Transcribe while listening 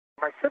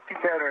my safety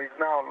tether is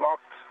now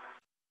locked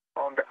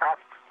on the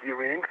aft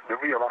steering, the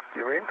rear aft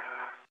steering,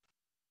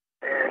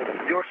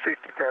 and your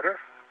safety tether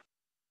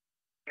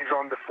is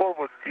on the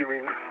forward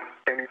steering,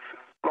 and it's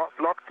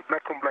locked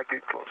black on black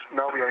gate closed.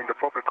 Now we are in the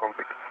proper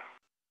config.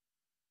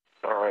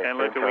 All right. And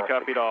Luca, we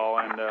copied all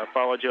and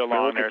followed you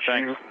along there.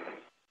 Thanks.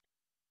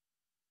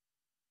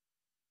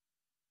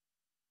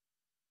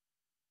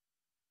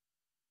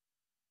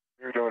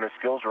 You're doing a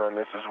skills run.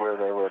 This is where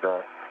they would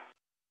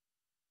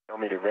tell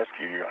me to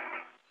rescue you.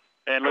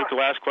 And Luke, the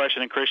last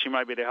question, and Chris, you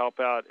might be able to help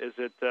out. Is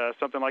it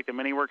something like the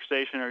mini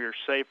workstation or your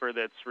safer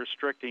that's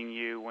restricting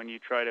you when you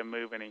try to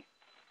move any?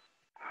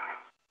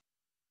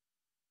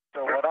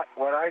 So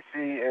what I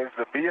see is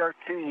the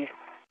BRT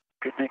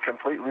could be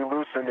completely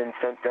loosened and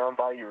sent down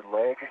by your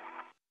leg,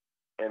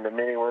 and the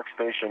mini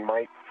workstation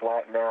might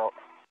flatten out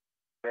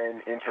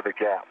then into the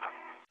gap.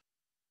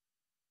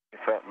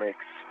 If that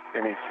makes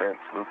any sense,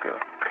 Luca.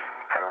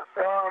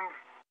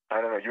 I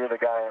don't know. You're the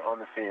guy on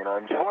the scene.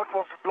 I'm just. What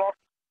was blocked?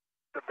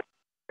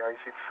 Guys,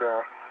 it's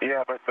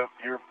Yeah, but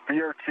your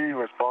BRT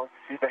was bumped.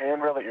 See the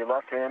handrail that your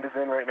left hand is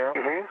in right now?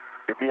 Mm-hmm.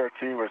 Your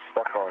BRT was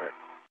stuck on it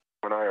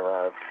when I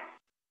arrived.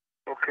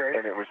 Okay.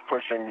 And it was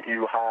pushing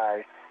you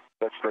high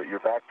such that your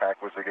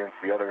backpack was against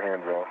the other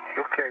handrail.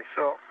 Okay,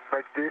 so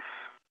like this.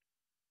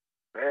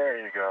 There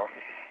you go.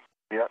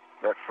 Yep,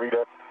 that freed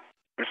up.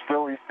 He's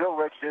still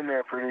wedged in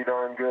there pretty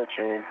darn good,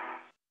 Shane.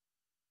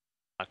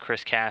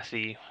 Chris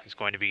Cassidy is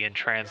going to begin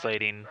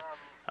translating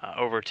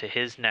over to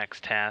his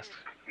next task,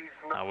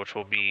 which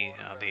will be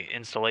the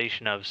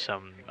installation of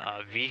some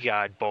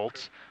V-guide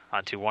bolts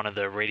onto one of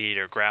the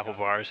radiator grapple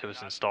bars that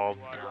was installed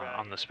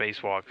on the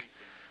spacewalk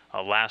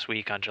last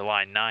week on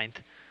July 9th.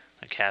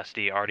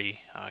 Cassidy already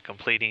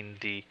completing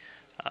the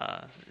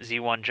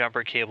Z1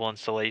 jumper cable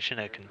installation,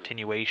 a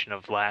continuation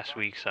of last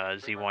week's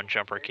Z1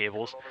 jumper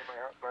cables.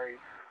 My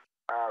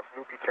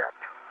Snoopy cap.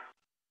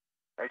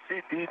 I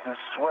see beads of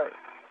sweat.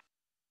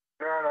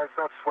 No, it's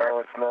not sweat. No,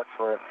 it's not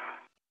sweat.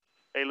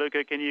 Hey,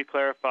 Luca, can you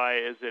clarify,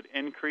 is it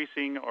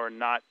increasing or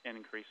not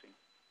increasing?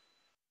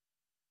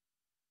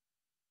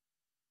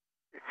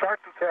 It's hard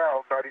to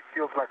tell, but it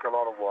feels like a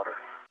lot of water.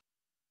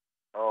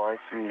 Oh, I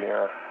see.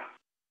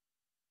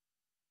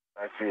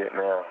 I see it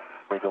now,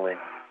 wiggling.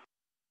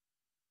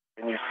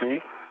 Can you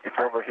see? It's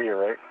over here,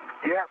 right?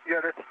 Yeah,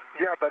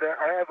 but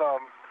I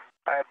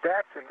have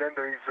that, and then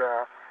there is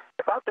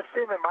about the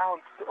same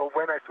amount of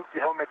when I took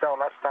the helmet down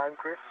last time,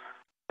 Chris.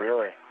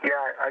 Really?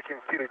 Yeah, I can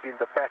feel it in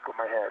the back of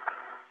my head.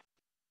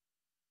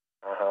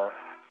 I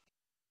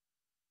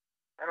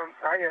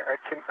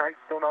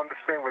don't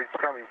understand where it's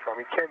coming from.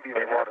 It can't be the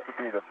water. It has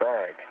to be the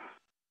bag.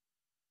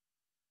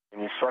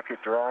 Can you suck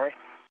it dry?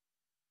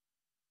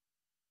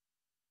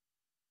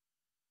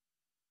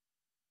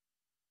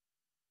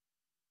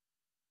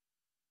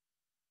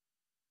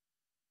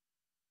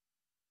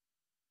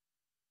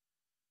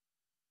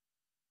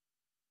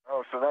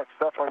 Oh, so that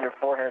stuff on your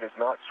forehead is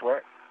not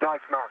sweat? No,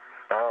 it's not.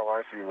 Oh,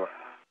 I see.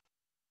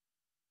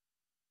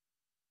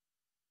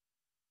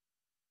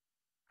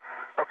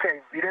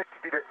 Okay, it has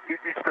to be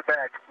it's the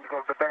bag,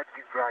 because the bag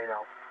is dry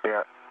now.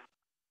 Yeah.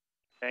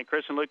 And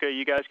Chris and Luca,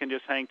 you guys can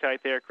just hang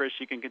tight there. Chris,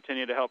 you can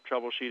continue to help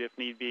troubleshoot if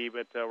need be,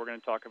 but we're going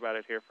to talk about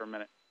it here for a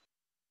minute.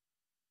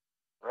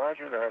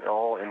 Roger that,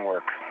 all in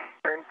work.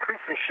 And Chris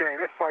and Shane,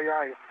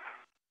 FYI,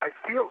 I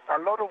feel a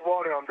lot of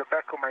water on the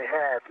back of my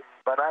head,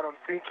 but I don't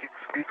think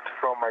it's leaked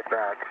from my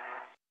bag.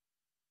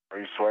 Are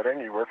you sweating?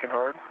 Are you working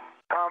hard?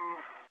 I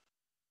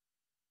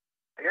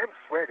am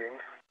sweating,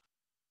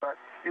 but it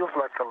feels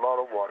like a lot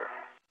of water.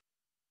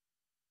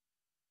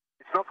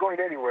 It's not going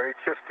anywhere. It's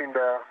just in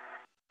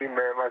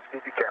my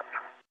safety cap.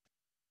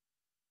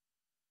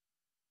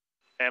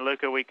 And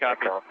Luca, we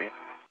copy.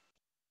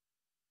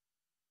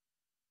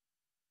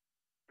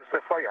 Just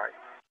FYI.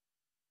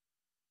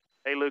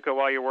 Hey, Luca,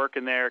 while you're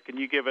working there, can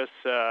you give us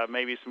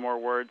maybe some more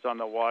words on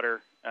the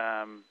water?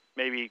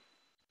 Maybe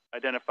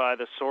identify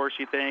the source,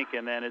 you think,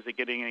 and then is it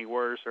getting any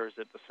worse or is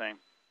it the same?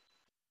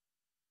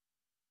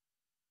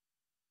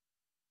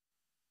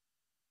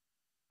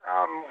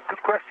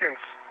 Good questions.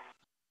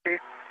 It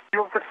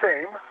feels the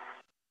same.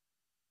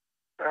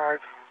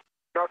 It's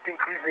not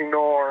increasing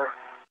nor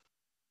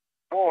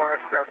more.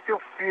 I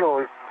still feel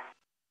it,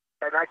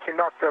 and I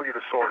cannot tell you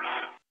the source.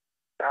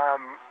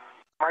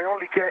 My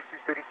only guess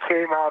is that it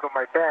came out of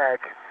my bag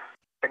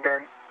and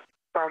then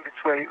found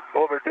its way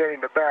over there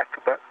in the back,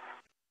 but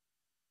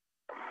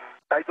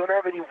I don't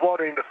have any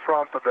water in the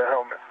front of the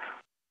helmet.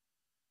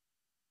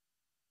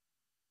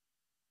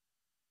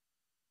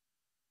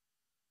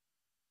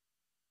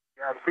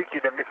 Yeah, I'm thinking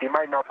that it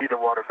might not be the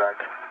water bag.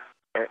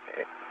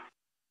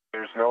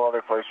 There's no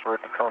other place for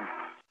it to come.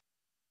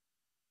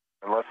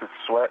 Unless it's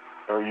sweat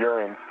or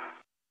urine.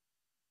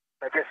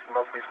 I guess it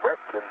must be sweat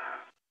then.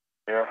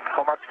 Yeah.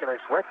 How much can I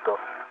sweat though?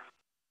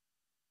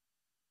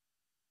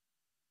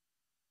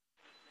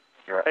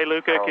 Hey,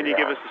 Luca, can you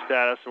give us a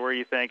status of where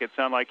you think? It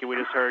sounded like we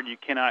just heard you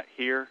cannot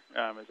hear.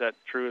 Is that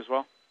true as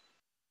well?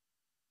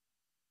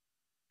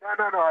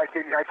 No. I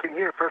can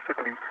hear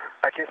perfectly.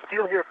 I can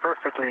still hear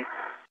perfectly,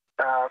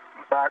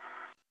 but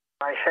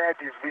my head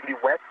is really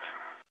wet,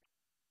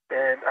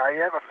 and I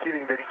have a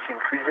feeling that it's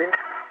increasing.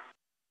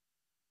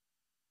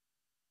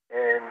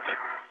 And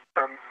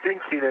I'm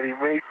thinking that it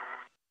may,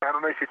 I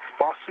don't know if it's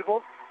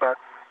possible, but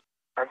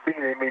I'm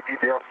thinking it may be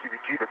the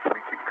LCVG that's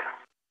leaking.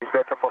 Is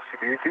that a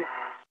possibility?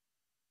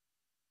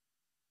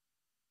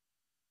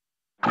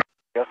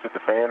 Adjusted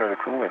the fan or the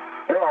coolant?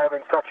 No, I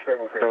haven't touched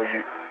anything. So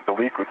the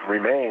leak would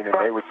remain, and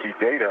they would see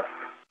data.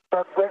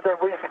 But where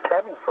is it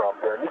coming from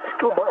then? It's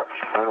too much.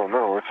 I don't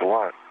know. It's a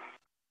lot.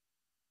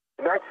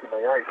 And I see my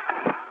eyes.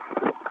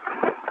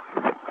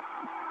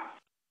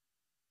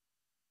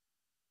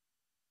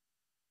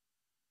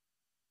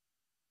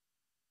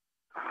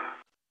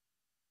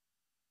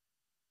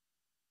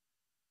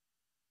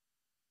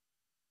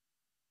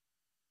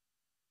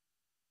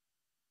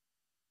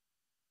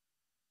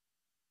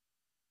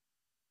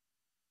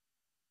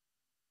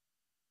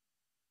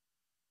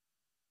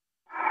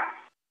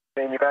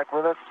 Shane, you back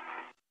with us?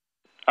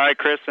 All right,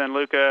 Chris and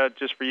Luca,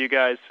 just for you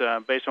guys,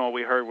 based on what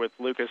we heard with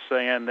Lucas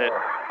saying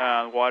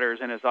that water is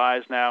in his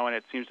eyes now and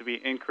it seems to be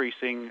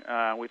increasing,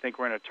 we think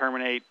we're going to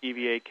terminate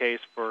EVA case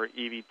for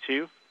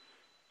EV2.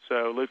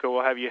 So, Luca,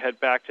 we'll have you head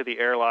back to the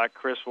airlock.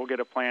 Chris, we'll get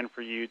a plan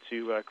for you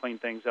to clean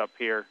things up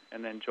here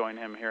and then join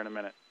him here in a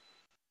minute.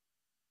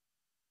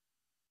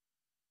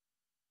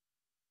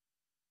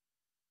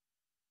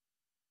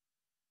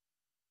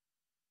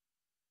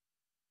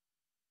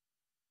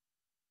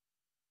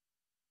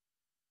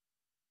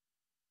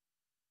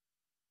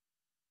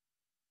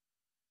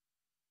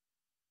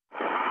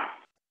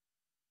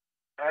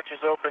 Hatch is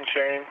open,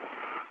 Shane.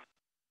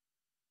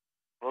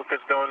 Lucas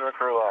going to the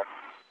crew lock.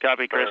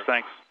 Copy, Chris.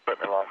 Thanks.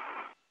 Equipment lock.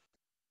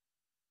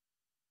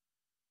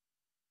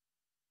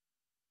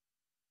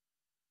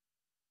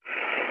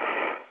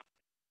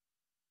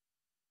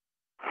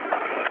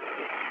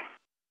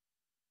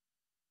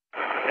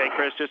 Hey,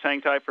 Chris, just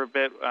hang tight for a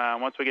bit.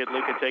 Once we get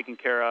Luca taken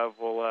care of,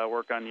 we'll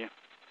work on you.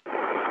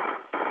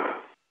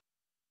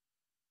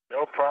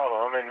 No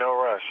problem. I'm in no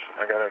rush.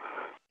 I got a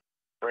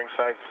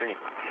ringside seat.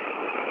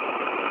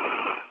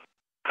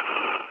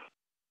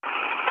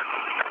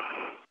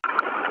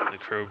 The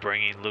crew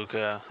bringing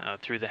Luca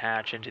through the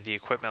hatch into the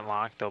equipment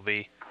lock. They'll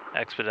be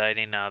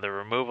expediting the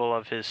removal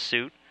of his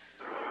suit,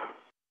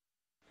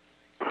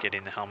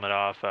 getting the helmet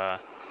off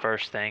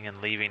first thing, and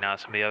leaving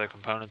some of the other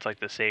components like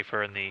the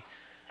safer and the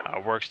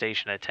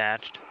workstation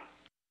attached.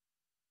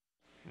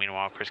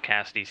 Meanwhile, Chris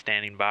Cassidy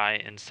standing by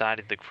inside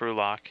of the crew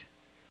lock.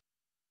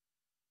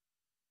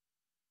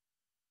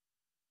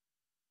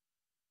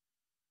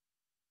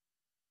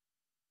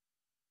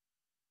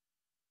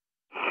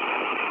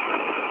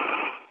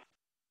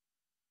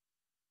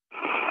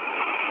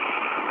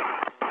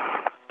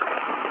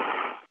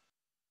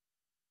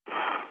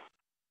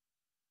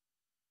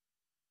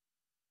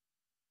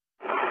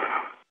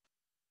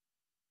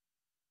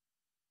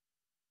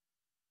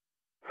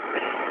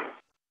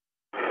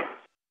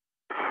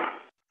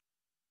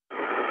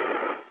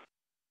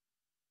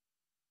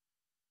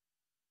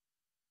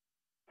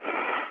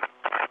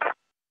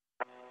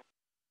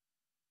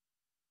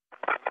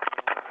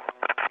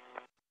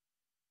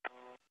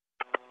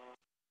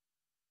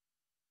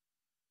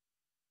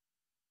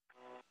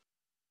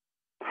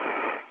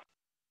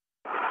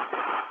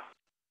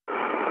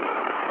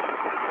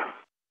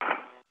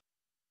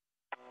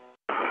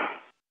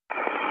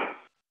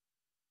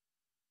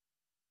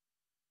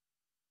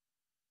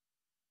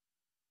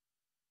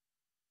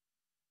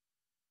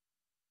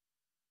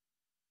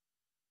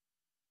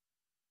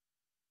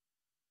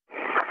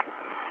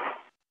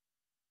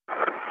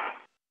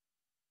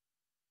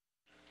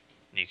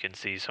 You can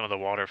see some of the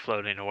water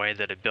floating away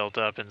that had built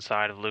up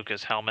inside of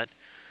Luca's helmet.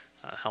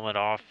 Helmet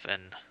off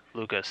and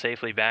Luca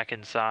safely back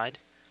inside.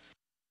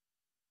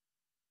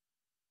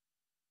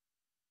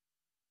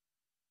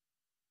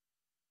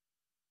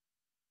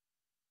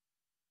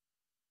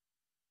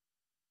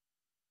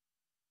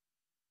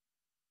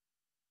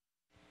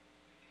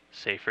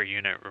 Safer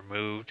unit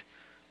removed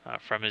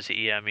from his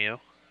EMU.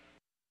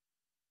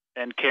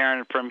 And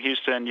Karen from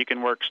Houston, you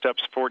can work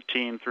steps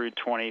 14 through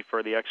 20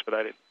 for the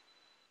expedited.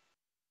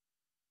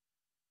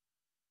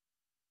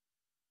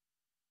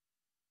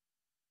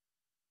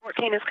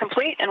 Is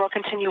complete, and we'll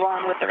continue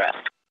on with the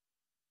rest.